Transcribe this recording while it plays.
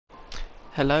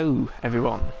Hello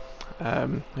everyone.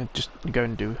 I'm just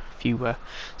going to do a few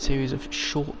series of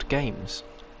short games.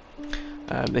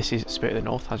 This is Spirit of the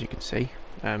North, as you can see.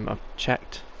 I've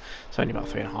checked, it's only about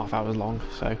 3.5 hours long,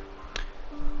 so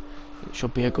it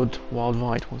should be a good wild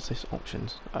ride. What's this?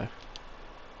 Options. Oh.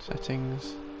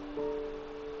 Settings.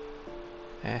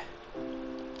 Let's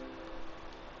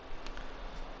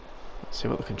see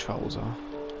what the controls are.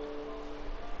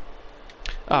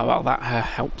 Oh well, that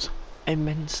helps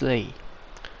immensely.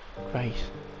 Great.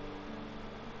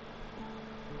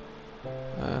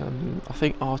 I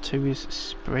think R2 is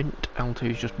sprint,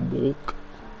 L2 is just walk,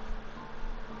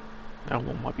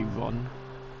 L1 might be run,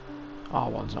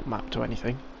 R1's not mapped to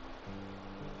anything.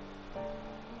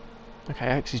 Okay,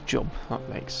 X is jump, that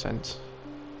makes sense.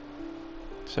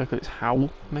 Circle is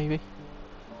howl, maybe?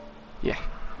 Yeah.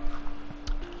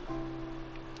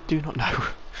 Do not know.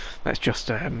 Let's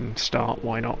just start,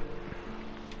 why not?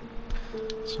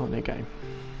 Start a new game.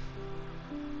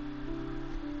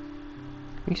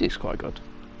 Music's quite good.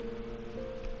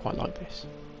 Quite like this.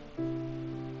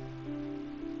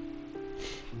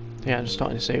 Yeah, I'm just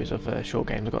starting a series of short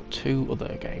games. I've got 2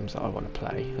 other games that I want to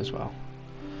play as well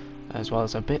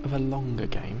as a bit of a longer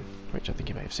game, which I think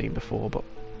you may have seen before, but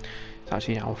it's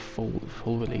actually now a full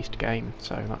released game,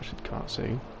 so that should come out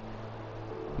soon.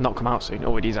 Not come out soon,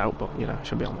 already is out, but you know, it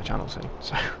should be on the channel soon.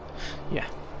 So, yeah.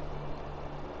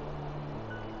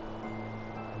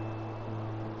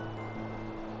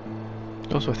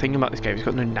 Also, thinking about this game, it's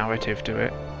got no narrative to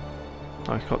it.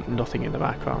 It's got nothing in the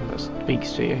background that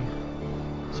speaks to you.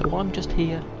 So I'm just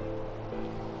here.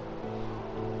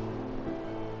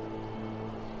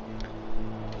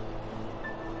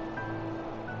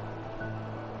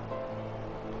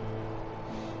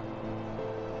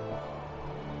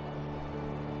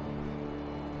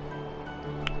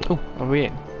 Oh, are we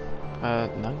in?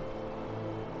 No.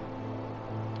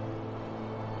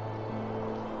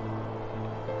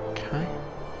 Okay.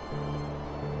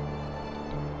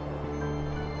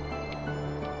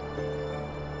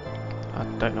 I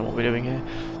don't know what we're doing here.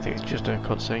 I think it's just a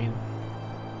cutscene.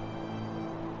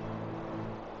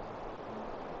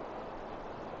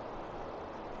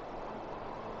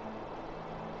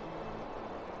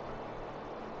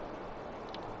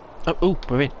 Oh,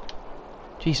 we're in.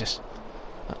 Jesus.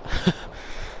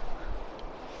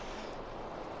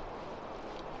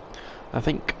 I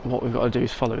think what we've got to do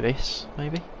is follow this,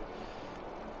 maybe.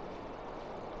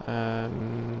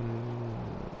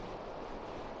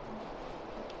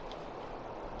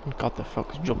 God, the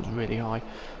fuck jumps really high.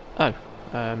 Oh,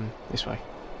 this way.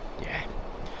 Yeah.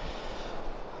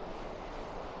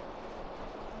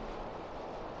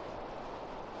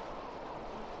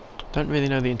 Don't really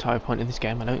know the entire point of this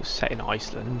game. I know it's set in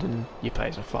Iceland and you play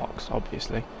as a fox,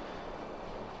 obviously.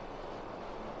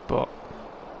 But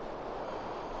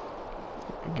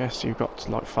I guess you've got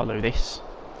to like follow this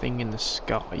thing in the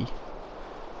sky,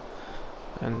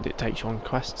 and it takes you on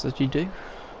quests as you do.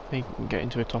 You can get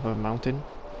into the top of a mountain.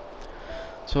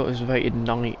 So it was rated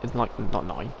 9, like not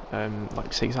 9,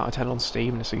 like 6 out of 10 on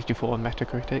Steam and a 64 on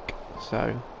Metacritic.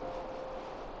 So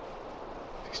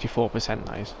 64%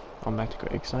 that is on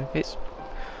Metacritic. So it's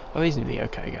a reasonably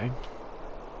okay game.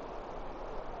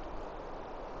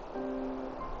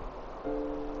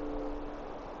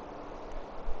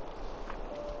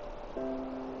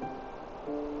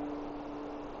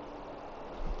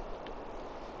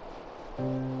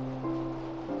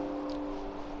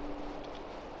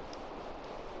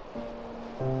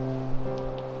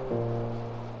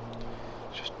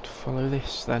 Just follow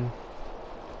this then,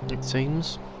 it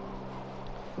seems.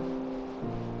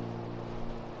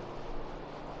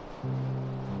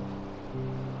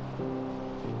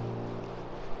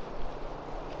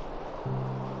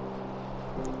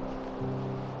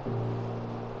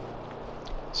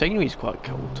 Scenery is quite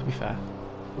cool, to be fair.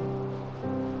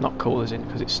 Not cool as in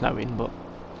because it's snowing, but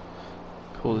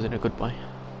cool as in a good way.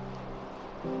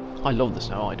 I love the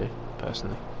snow, I do,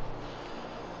 personally.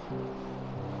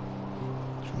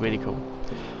 It's really cool.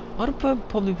 I'd have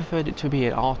probably preferred it to be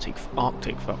an Arctic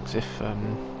fox if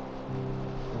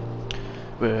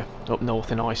we're up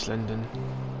north in Iceland and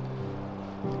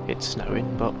it's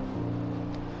snowing, but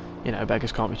you know,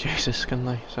 beggars can't be choosers, can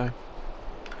they? So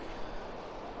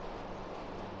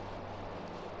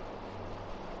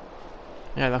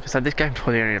yeah, like I said, this game's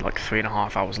probably only like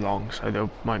 3.5 hours long, so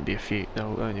there'll only be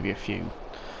a few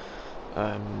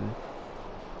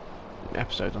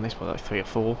episodes on this, but like 3 or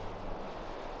 4.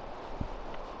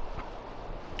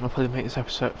 I'll probably make this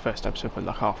first episode probably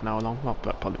like half an hour long. I'll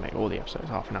probably make all the episodes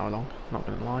half an hour long, not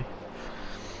gonna lie.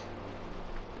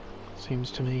 Seems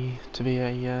to me to be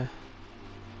a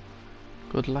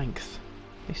good length.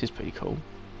 This is pretty cool.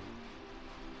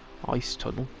 Ice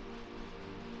tunnel.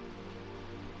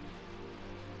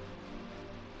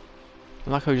 I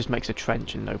like how he just makes a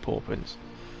trench and no paw prints.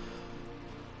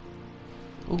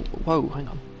 Oh, whoa, hang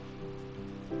on.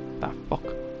 That fuck.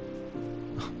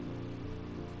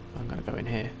 I'm gonna go in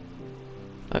here.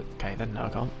 Okay, then no, I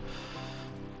can't.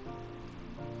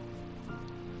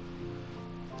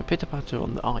 The pitter patter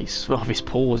on the ice of his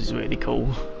paws is really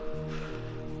cool.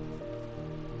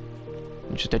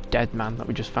 Just a dead man that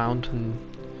we just found and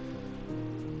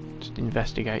just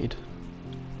investigated.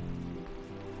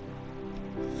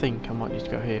 I think I might need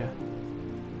to go here.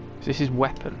 Is this his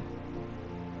weapon?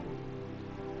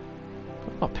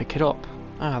 I'll pick it up.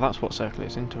 Ah, that's what circle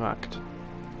is. Interact.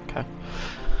 Okay.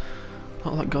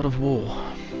 Not like God of War.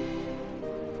 I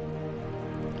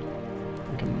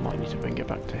think I might need to bring it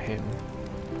back to him.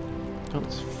 Oh,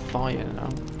 it's fire now.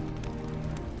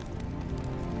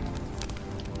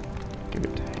 Give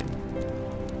it to him.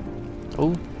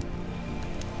 Oh.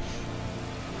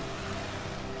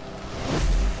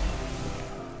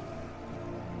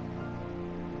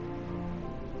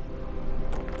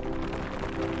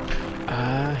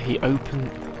 He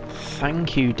opened...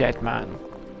 Thank you, dead man.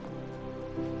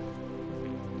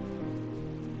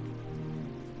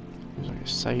 Looks like it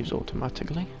saves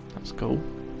automatically. That's cool.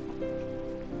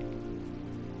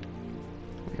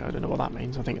 I don't know what that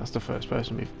means. I think that's the first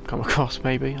person we've come across,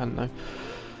 maybe. I don't know.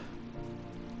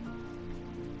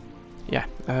 Yeah,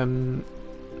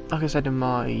 like I said in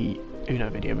my Uno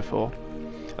video before,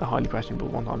 a highly questionable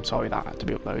one, I'm sorry that had to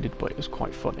be uploaded, but it was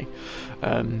quite funny.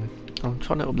 I'm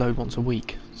trying to upload once a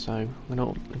week, so I'm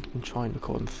going to try and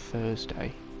record on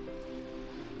Thursday.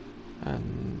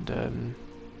 And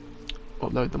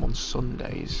upload them on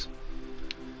Sundays,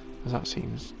 as that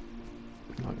seems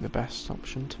like the best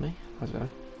option to me. I don't know.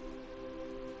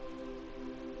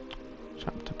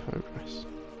 Chapter progress.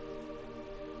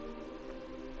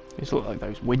 These look like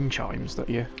those wind chimes that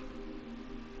you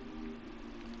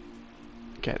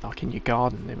get like in your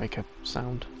garden. They make a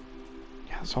sound.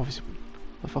 Yeah, that's obviously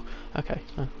the fuck. Okay,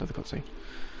 another cutscene.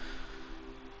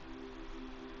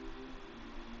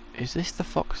 Is this the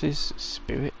fox's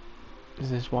spirit? Is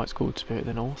this why it's called Spirit of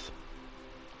the North?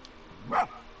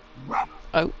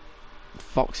 Oh,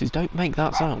 foxes don't make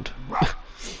that sound.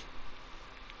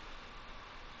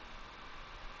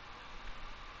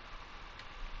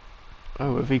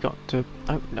 Oh, have we got to...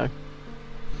 Oh, no.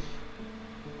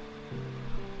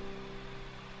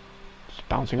 Just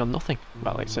bouncing on nothing.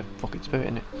 Well, it's a fucking spirit,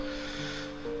 isn't it?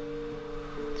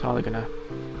 It's hardly gonna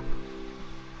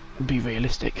be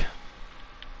realistic.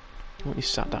 What, you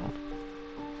sat down?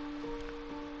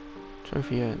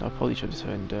 Trophy earned. I probably should have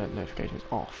turned notifications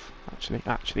off.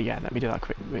 Actually, yeah, let me do that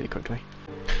really quickly.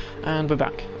 And we're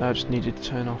back. I just needed to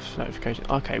turn off notifications.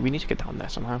 Okay, we need to get down there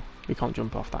somehow. We can't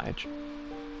jump off that edge.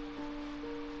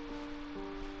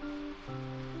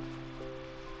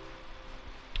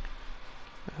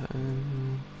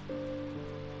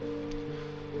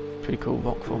 Pretty cool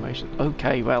rock formation.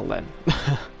 Okay, well then.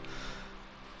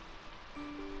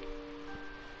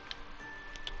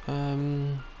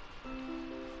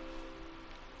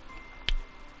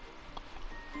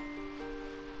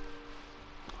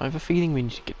 I have a feeling we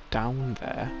need to get down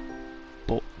there,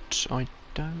 but I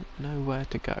don't know where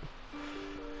to go.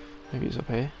 Maybe it's up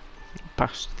here,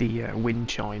 past the wind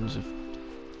chimes of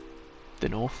the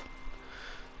north.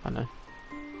 I don't know.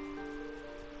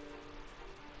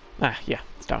 Ah, yeah,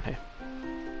 it's down here.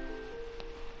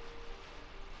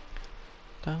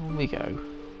 Down we go.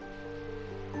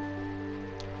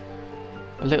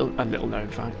 A little known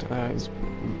fact, it's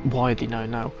widely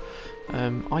known now.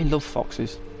 I love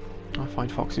foxes. I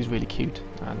find foxes really cute,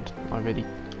 and I really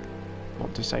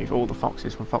want to save all the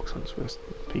foxes from fox hunts, because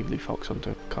people who fox hunt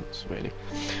are cunts, really,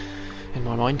 in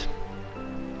my mind.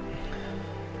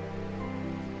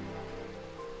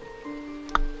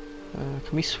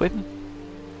 Can we swim?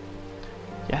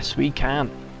 Yes, we can.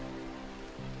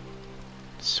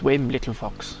 Swim, little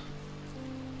fox.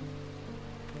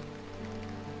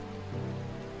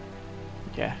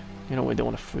 Yeah, you know we don't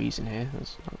want to freeze in here.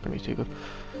 That's not going to be too good.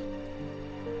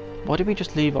 Why did we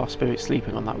just leave our spirit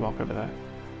sleeping on that rock over there?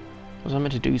 Was I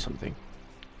meant to do something?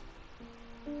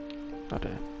 I don't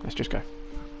know. Let's just go.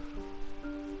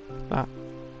 That.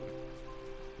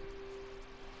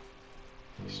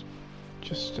 It's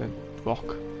just a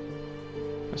rock.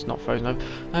 It's not frozen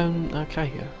over.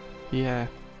 Okay, yeah.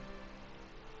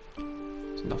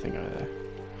 There's nothing over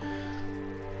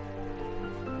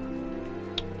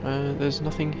there. There's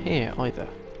nothing here either.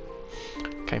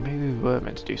 Okay, maybe we were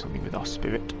meant to do something with our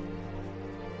spirit.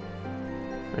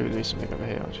 Maybe there's something over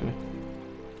here actually.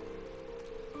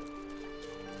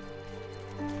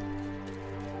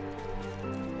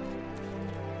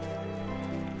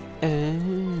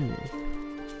 Oh.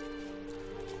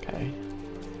 Okay.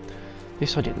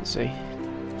 This I didn't see.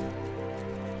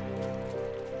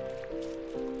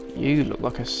 You look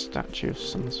like a statue of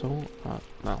some sort.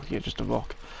 Well, you're just a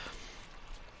rock.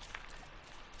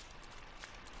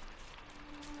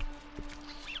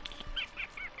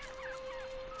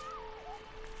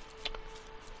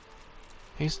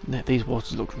 These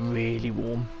waters look really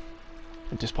warm,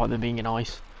 despite them being in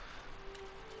ice.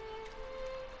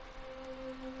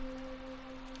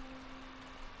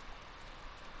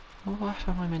 What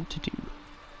am I meant to do?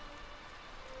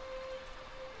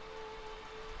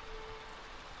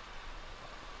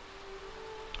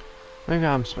 Maybe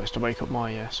I'm supposed to wake up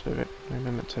my spirit. Maybe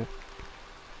I'm meant to...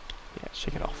 Yeah,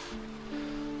 shake it off.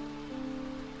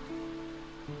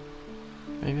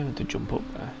 Maybe I'm meant to jump up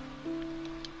there.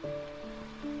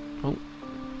 Oh.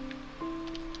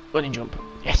 Running jump.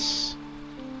 Yes!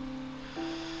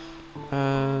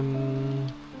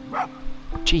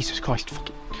 Jesus Christ,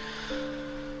 fucking...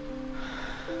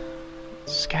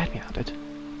 Scared me, that did.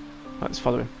 Right, let's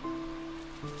follow him.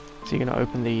 Is he gonna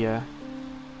open the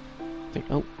thing?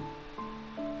 Oh.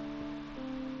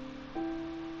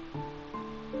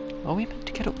 Are we meant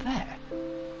to get up there?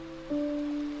 I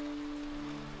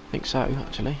think so,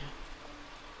 actually.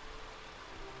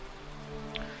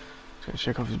 Just gonna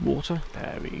shake off his water.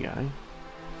 There we go.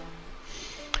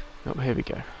 Oh, here we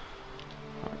go.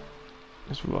 Right.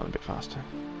 Let's run a bit faster.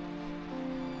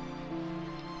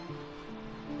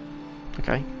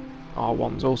 Okay.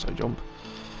 R1's also jump.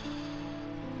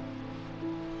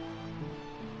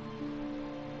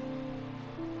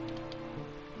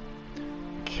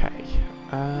 Okay.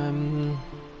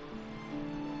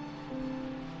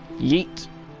 Yeet.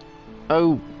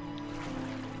 Oh.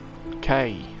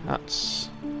 Okay. That's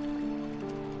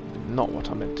not what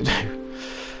I meant to do.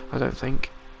 I don't think.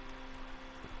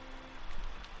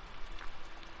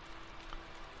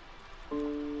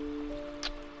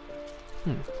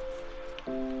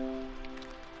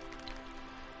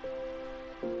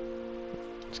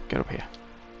 Let's get up here.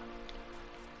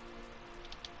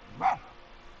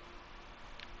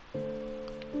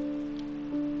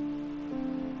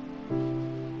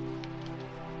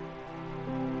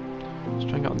 Let's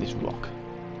try and get on this rock.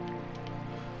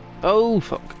 Oh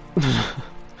fuck.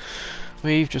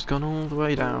 We've just gone all the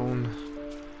way down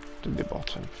to the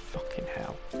bottom. Fucking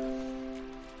hell.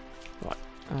 Right,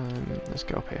 let's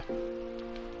go up here.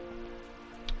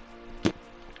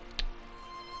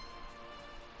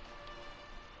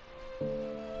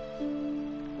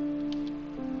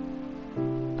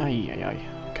 Aye.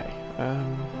 Okay.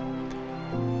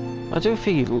 I do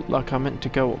feel like I meant to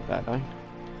go up there though.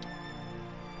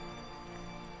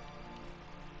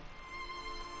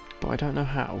 But I don't know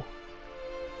how.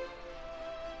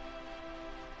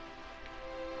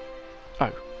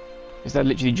 Oh. Is that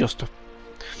literally just a...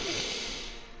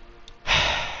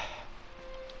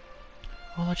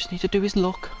 All I just need to do is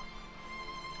look.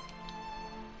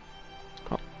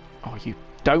 Oh, you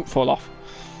don't fall off.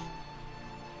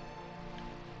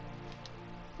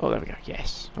 Oh, there we go.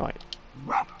 Yes. Right.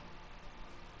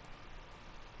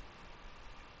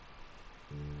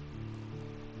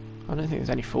 I don't think there's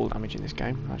any full damage in this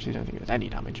game. I actually don't think there's any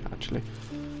damage, actually.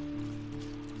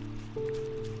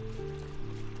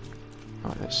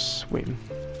 Right, let's swim.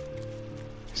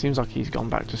 Seems like he's gone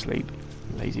back to sleep.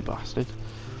 Lazy bastard.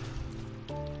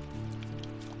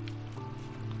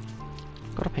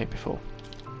 Got up here before.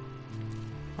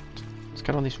 Right, let's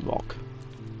get on this rock.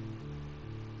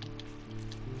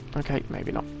 Okay,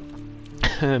 maybe not.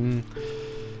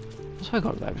 What's I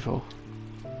got up there before?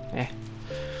 Yeah.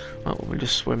 Well, we'll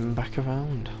just swim back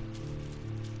around.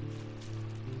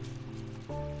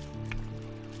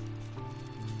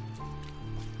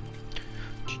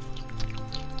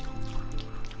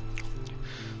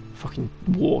 Fucking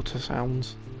water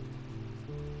sounds.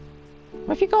 Where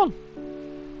have you gone?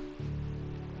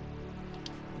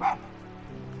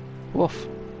 Woof.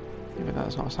 Maybe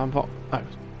that's not a sandpot. Oh,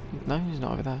 no, he's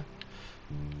not over there.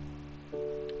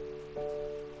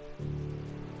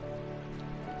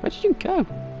 Where did you go?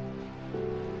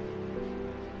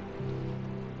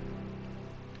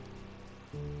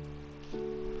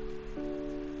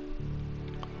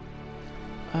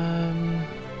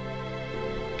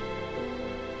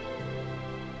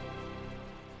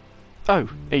 Oh,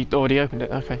 he already opened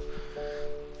it, okay.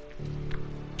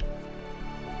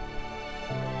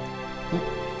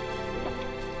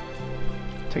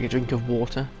 Take a drink of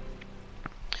water.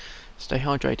 Stay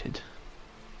hydrated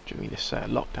during this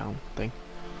lockdown thing.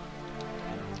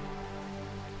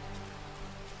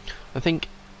 I think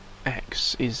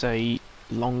X is a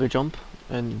longer jump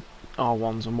and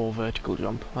R1's a more vertical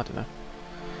jump. I don't know.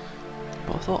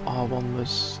 But I thought R1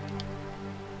 was...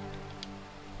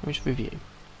 Let me just review.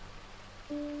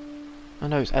 I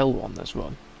know it's L1 that's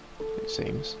run, it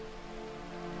seems.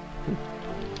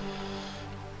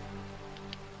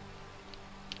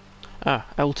 Ah,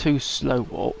 L2 slow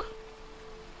walk.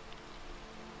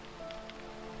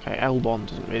 Okay, L1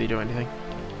 doesn't really do anything.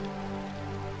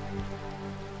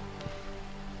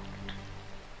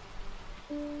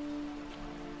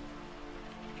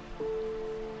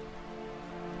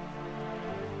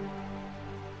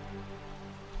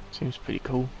 Seems pretty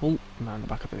cool. Oh, man, the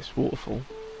back of this waterfall.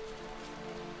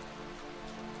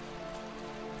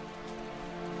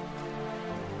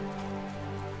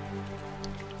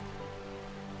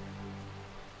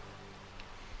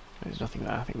 There's nothing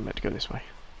there. I think we're meant to go this way.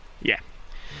 Yeah.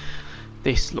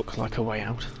 This looks like a way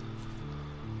out.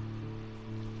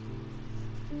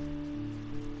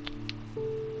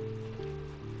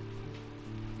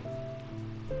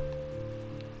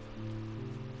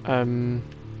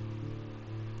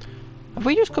 Have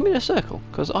we just come in a circle?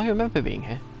 Because I remember being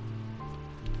here.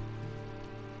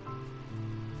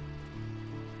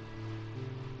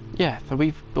 Yeah, so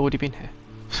we've already been here.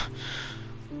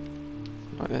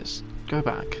 Right, let's go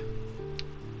back.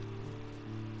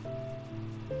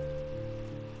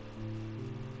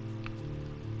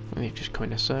 We've just come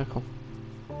in a circle.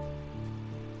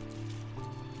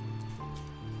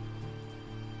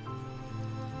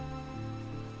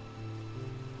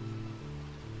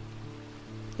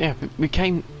 Yeah, we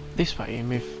came this way and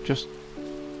we've just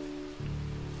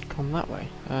come that way.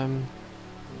 Right,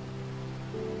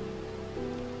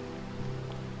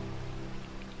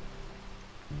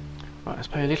 let's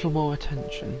pay a little more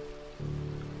attention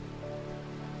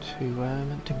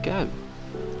to go.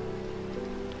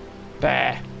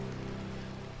 There.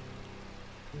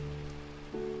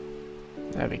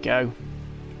 There we go.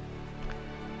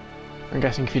 I'm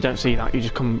guessing if you don't see that, you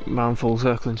just come round full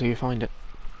circle until you find it.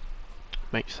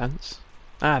 Makes sense.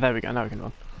 Ah, there we go, now we can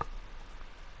run.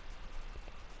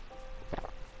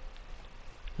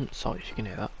 Sorry if you can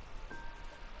hear that.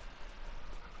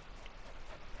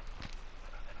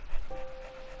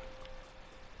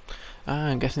 Ah,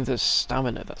 I'm guessing there's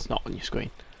stamina that's not on your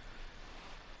screen.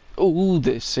 Oh,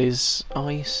 this is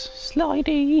ice.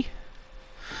 Slidey!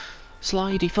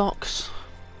 Slidey fox.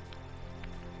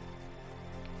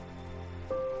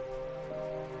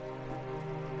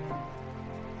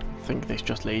 I think this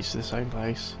just leads to the same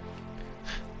place.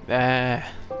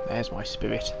 There's my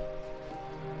spirit.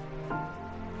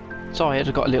 Sorry, I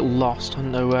just got a little lost. I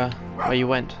don't know where you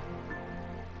went.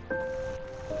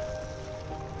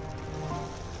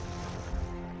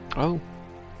 Oh.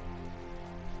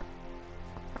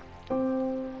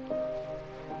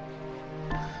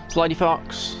 Slidey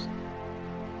fox.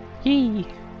 Yee.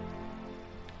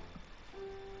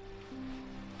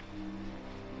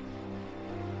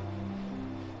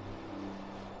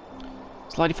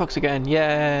 Slidey fox again,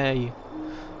 yay!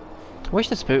 I wish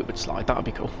the spirit would slide, that would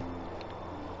be cool.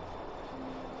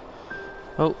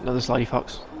 Oh, another slidey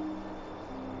fox.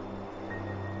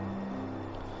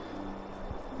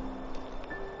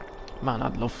 Man, I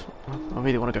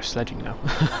really want to go sledging now.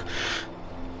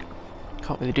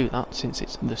 Can't really do that since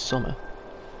it's the summer.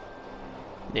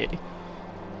 Nearly.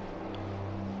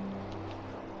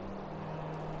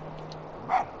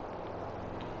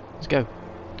 Let's go.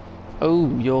 Oh,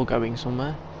 you're going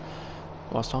somewhere.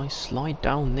 Whilst I slide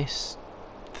down this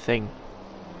thing.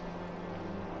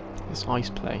 This ice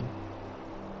plane.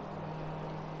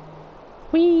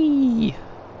 Whee!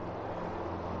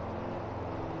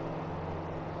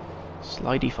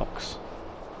 Slidey fox.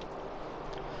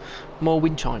 More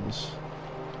wind chimes.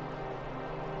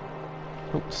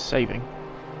 Oh, saving.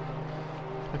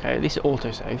 Okay, at least it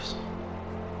auto-saves.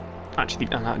 Actually,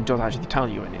 and that does actually tell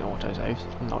you when it auto-saves,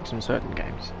 not in certain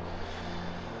games.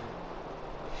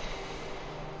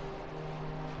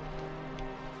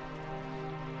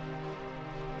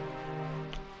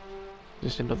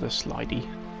 Just another slidey.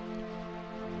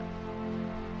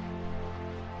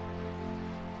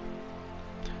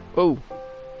 Oh!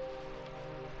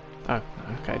 Oh,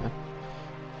 okay then.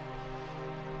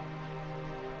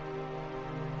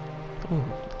 Oh.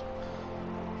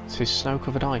 This is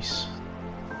snow-covered ice.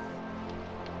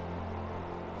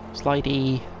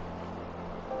 Slidey.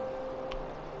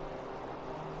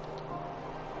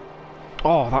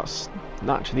 Oh, that's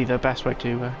actually the best way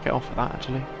to get off of that,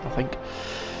 actually, I think.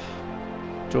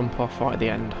 Jump off right at the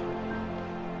end.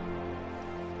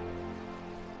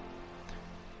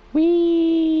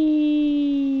 Whee!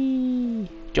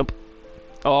 Jump.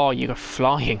 Oh, you go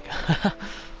flying.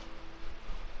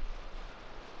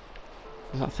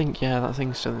 I think, yeah, that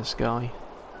thing's still in the sky.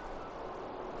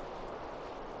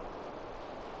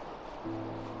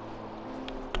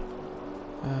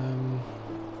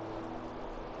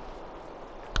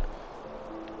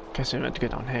 Guess we're meant to go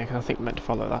down here because I think we're meant to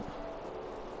follow that.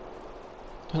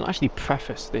 Doesn't actually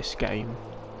preface this game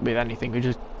with anything, we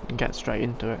just get straight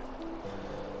into it.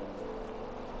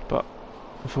 But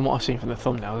from what I've seen from the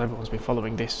thumbnails, everyone's been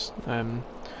following this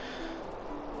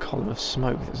column of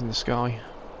smoke that's in the sky.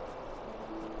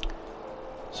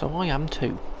 So I am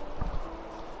too.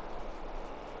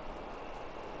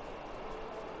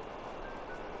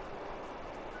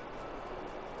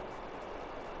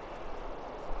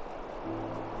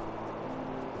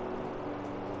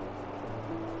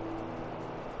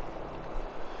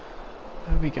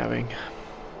 Where are we going?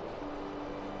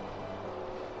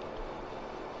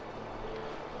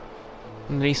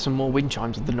 Need some more wind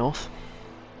chimes of the north.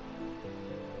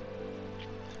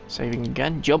 Saving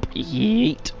again. Jump.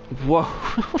 Yeet. Whoa.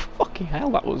 Fucking hell,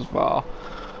 that was far.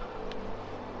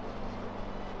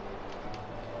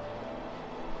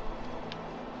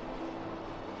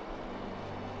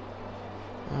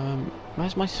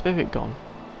 Where's my spirit gone?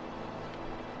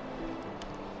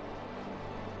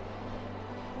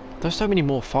 There's so many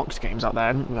more Fox games out there.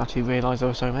 I didn't actually realise there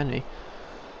were so many.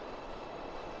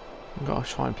 I've got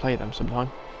to try and play them sometime.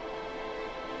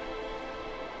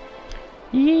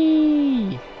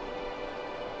 Yee!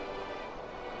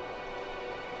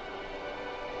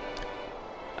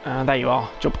 There you are.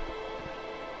 Jump.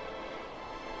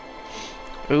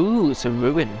 Ooh, it's a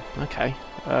ruin. Okay.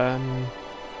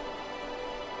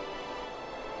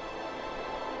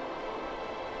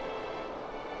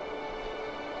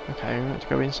 Okay, we have to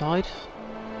go inside.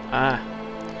 Ah.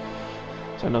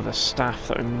 It's another staff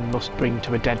that we must bring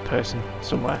to a dead person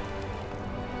somewhere.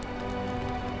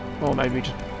 Or maybe we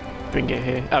just bring it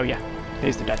here. Oh yeah,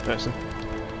 here's the dead person.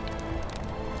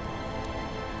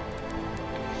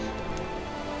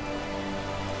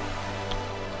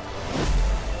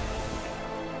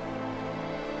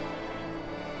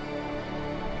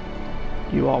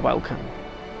 You are welcome.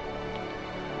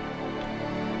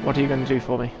 What are you going to do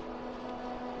for me?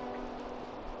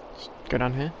 Just go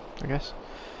down here, I guess.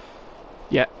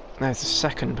 Yeah, there's the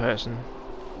second person.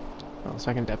 Well, the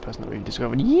second dead person that we've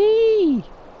discovered. Yee!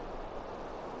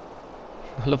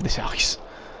 I love this ice.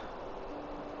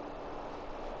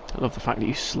 I love the fact that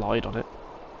you slide on it.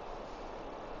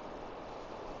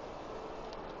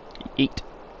 Eat.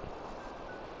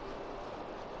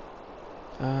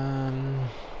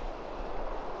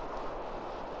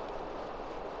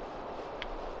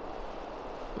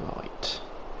 Right.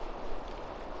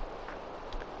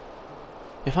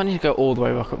 If I need to go all the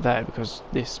way back up there because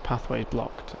this pathway is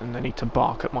blocked and I need to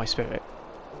bark at my spirit.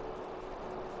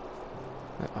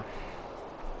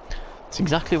 That's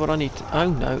exactly what I need to... Oh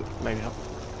no, maybe not.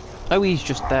 Oh, he's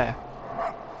just there.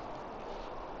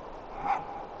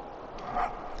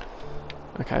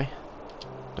 Okay.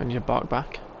 I need to bark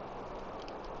back.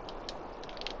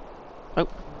 Oh.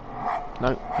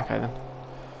 No, okay then.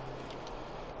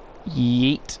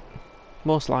 Yeet.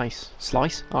 More slice.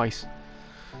 Slice? Ice.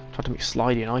 Tried to mix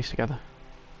slidey and ice together.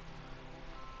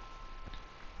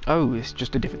 Oh, it's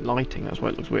just a different lighting, that's why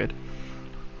it looks weird.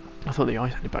 I thought the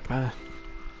ice had it back there.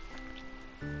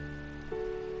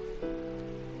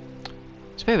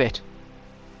 Spirit!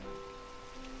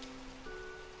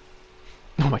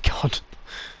 Oh my god.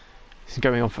 This is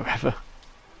going on forever.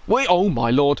 Wait, oh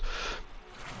my lord!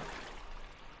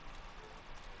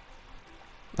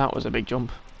 That was a big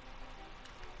jump.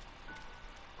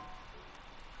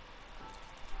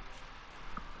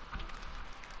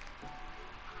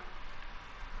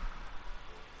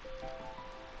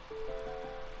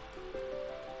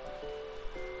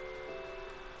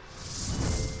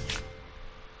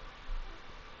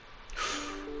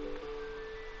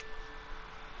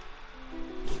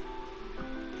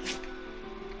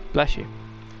 Bless you.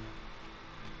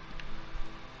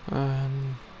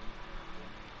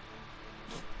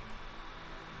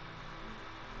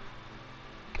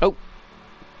 Oh,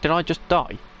 did I just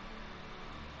die?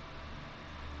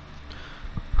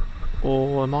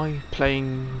 Or am I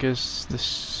playing as the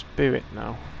spirit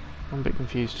now? I'm a bit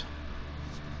confused.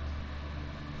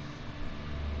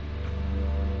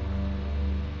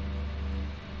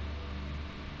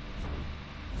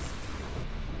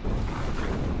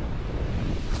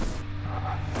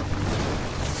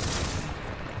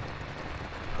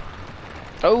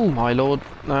 Oh my lord,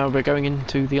 now we're going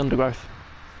into the undergrowth.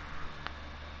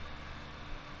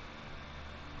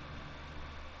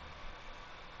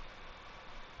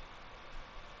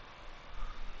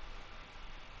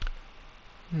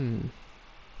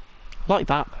 Like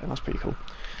that though, that's pretty cool.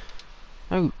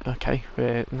 Oh, okay,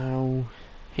 we're now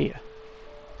here.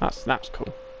 That's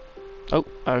cool. Oh,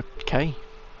 okay.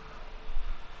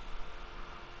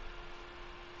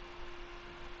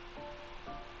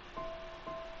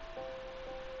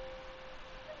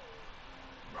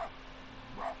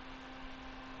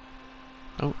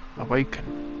 Awoken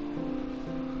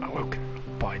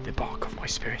by the bark of my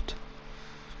spirit.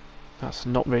 That's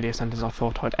not really a sentence I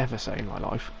thought I'd ever say in my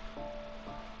life.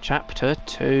 Chapter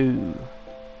 2.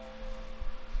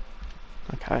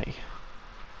 Okay.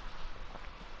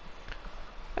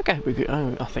 Okay, we could,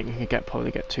 I think we could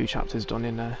probably get 2 chapters done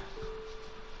in one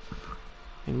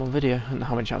video. I don't know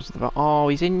how many chapters there are. Oh,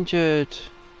 he's injured.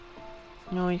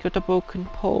 No, he got a broken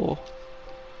paw.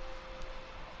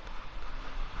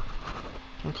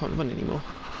 I can't run anymore.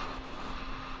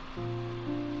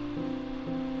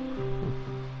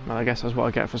 Well, I guess that's what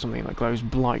I get for something that glows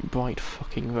bright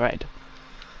fucking red.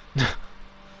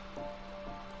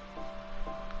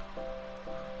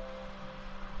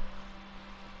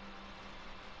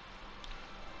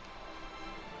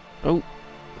 Oh.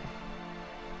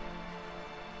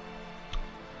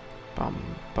 Bum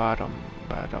ba-dum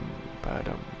ba-dum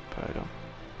ba-dum ba-dum.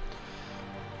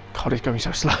 God, it's going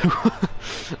so slow.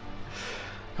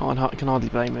 Can hardly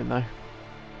blame him though.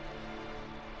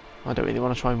 I don't really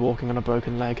want to try walking on a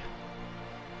broken leg.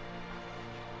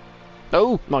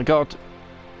 Oh my god!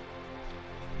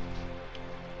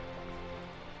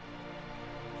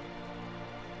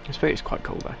 This video is quite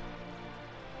cool though.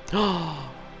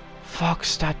 Oh, fox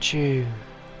statue!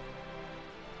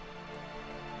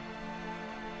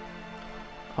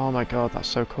 Oh my god, that's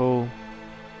so cool.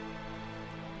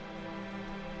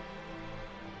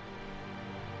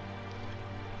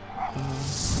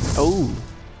 Oh!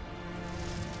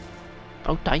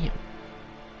 Oh damn!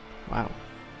 Wow.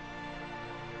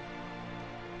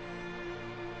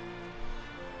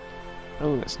 Oh,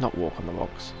 let's not walk on the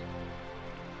rocks.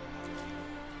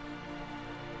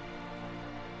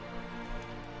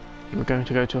 We're going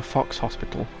to go to a fox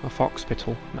hospital. A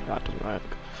foxpital. No, that doesn't work.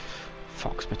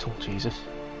 Foxpital, Jesus.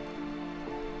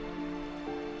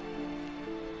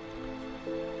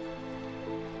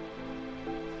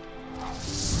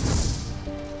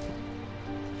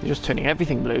 You're just turning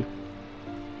everything blue.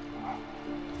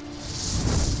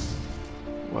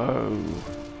 Whoa.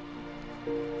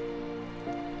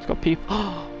 It's got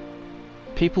people.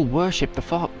 People worship the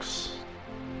fox.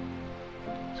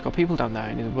 It's got people down there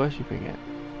and he's worshipping it.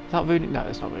 Is that runic? No,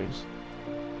 that's not runes.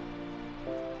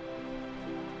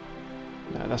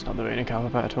 No, that's not the runic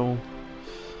alphabet at all.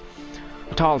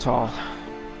 Tal. I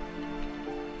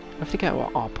have to get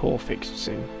our paw fixed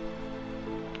soon.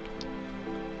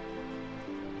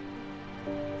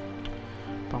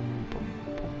 Bum, bum,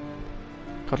 bum.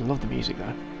 God, I love the music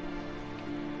though.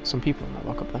 Some people in that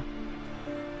rock up there.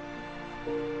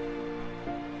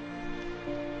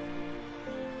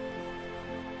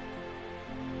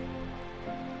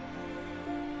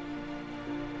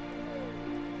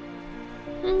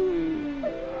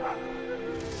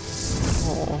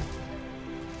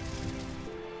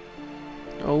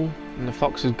 Oh, and the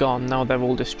fox is gone, now they're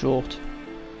all distraught.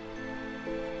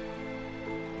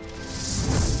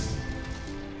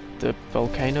 The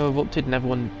volcano erupted and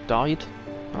everyone died?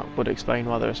 That would explain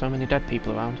why there are so many dead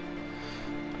people around.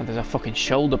 And there's a fucking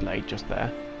shoulder blade just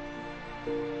there.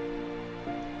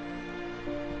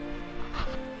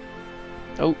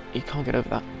 Oh, you can't get over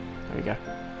that. There we go.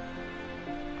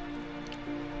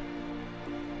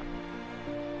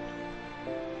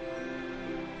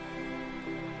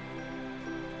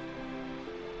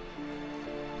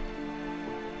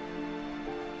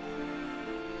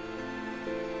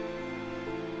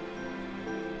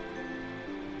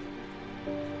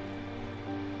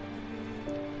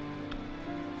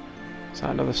 Is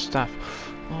that another staff?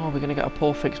 Oh, we're going to get a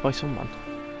paw fixed by someone.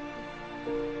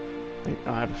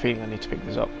 I have a feeling I need to pick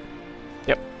this up.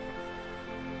 Yep.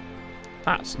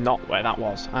 That's not where that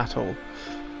was at all.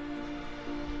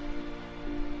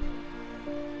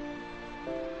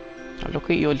 Now look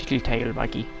at your little tail,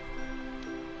 Maggie.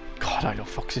 God, I love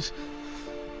foxes.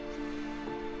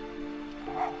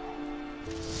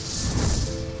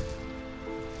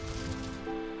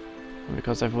 And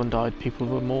because everyone died, people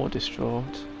were more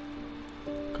distraught.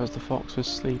 Because the fox was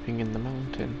sleeping in the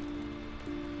mountain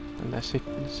and the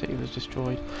city was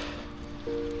destroyed.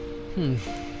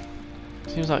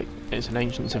 Seems like it's an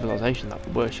ancient civilization that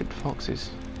worshipped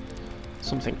foxes.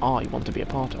 Something I want to be a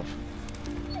part of.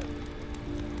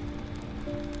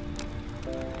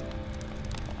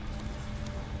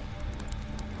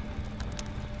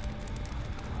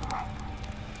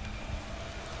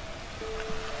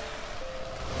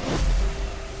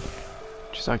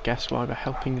 Which is, I guess, why we're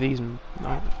helping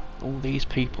all these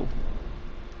people.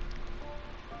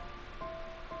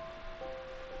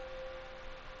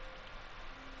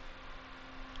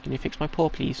 Can you fix my paw,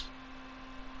 please?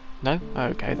 No?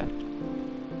 Okay then.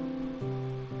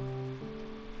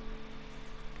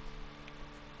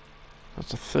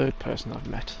 That's the third person I've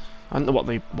met I don't know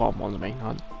what one mean.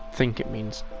 I think it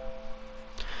means.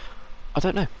 I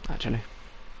don't know actually.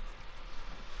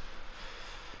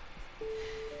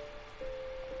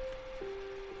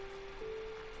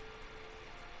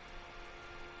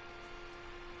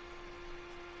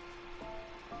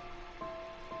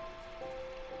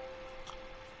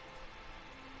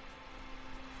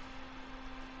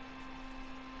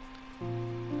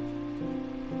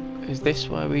 Is this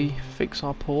where we fix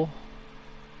our paw?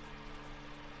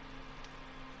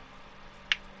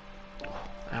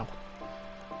 Ow.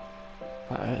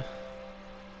 That hurt.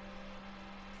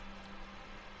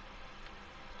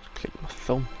 Click my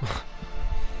thumb.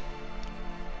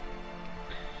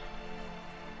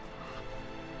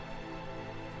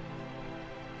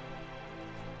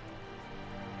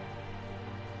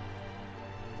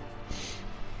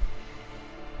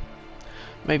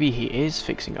 Maybe he is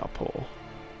fixing our paw.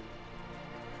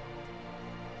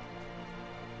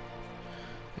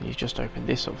 And he's just opened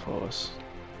this up for us.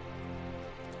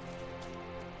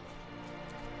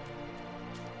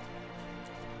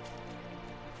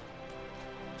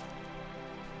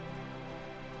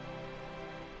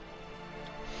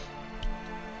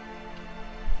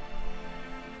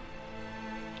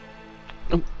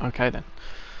 Oh, okay then.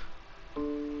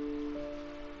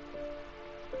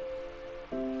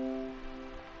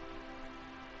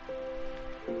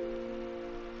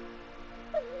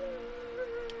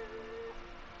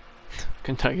 I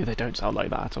can tell you they don't sound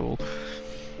like that at all.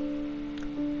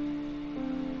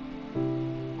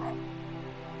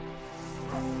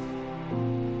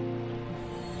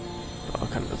 But I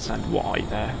can't understand why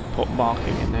they're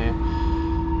barking in there.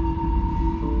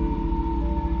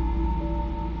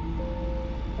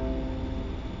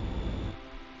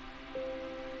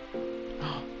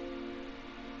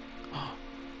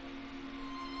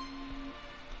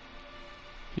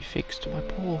 He fixed my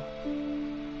paw.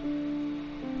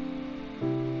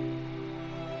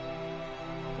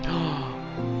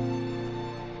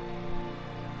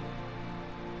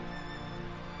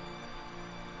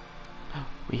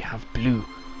 We have blue.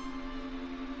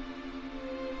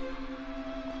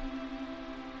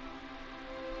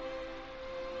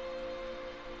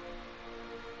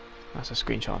 That's a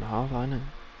screenshot and a half, I know.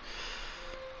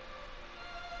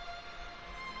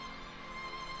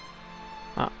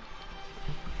 Ah.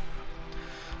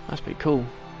 That's pretty cool.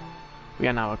 We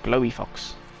are now a glowy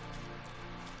fox.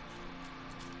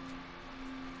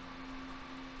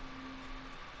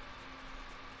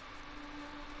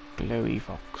 Glowy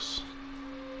fox.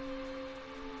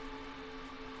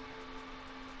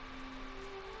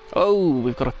 Oh,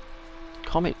 we've got a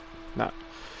comet that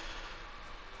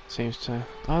seems to...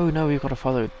 Oh no, we've got to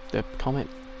follow the comet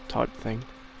type thing.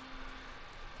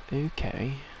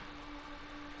 Okay.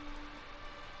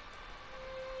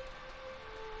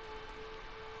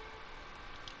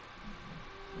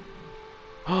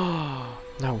 Oh,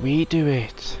 now we do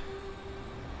it.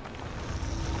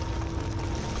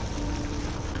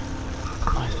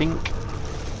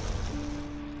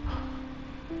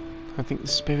 I think the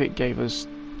spirit gave us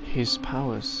his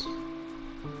powers.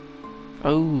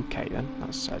 Okay then,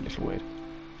 that's a little weird.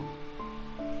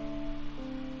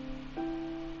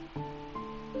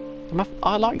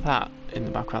 I like that in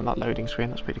the background, that loading screen,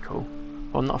 that's pretty cool.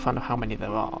 Well, I'm not a fan of how many there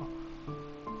are.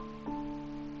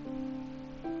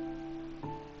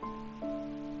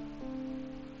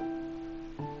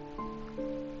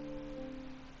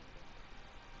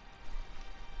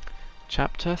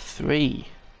 Chapter 3.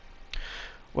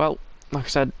 Well, like I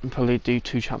said, I'll probably do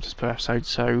 2 chapters per episode,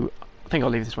 so I think I'll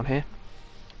leave this one here.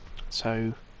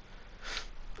 So,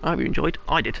 I hope you enjoyed.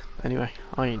 I did, anyway.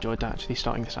 I enjoyed actually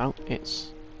starting this out.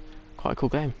 It's quite a cool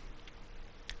game.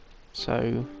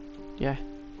 So, yeah.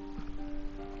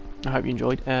 I hope you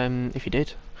enjoyed. If you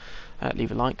did,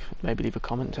 leave a like, maybe leave a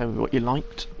comment, tell me what you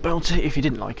liked about it. If you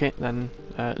didn't like it, then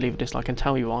leave a dislike and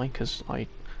tell me why, because I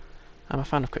am a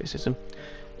fan of criticism.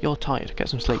 You're tired, get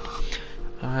some sleep.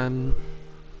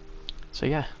 So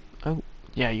yeah, oh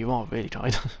yeah, you are really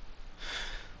tired.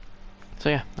 So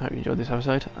yeah, I hope you enjoyed this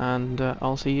episode, and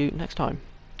I'll see you next time.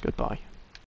 Goodbye.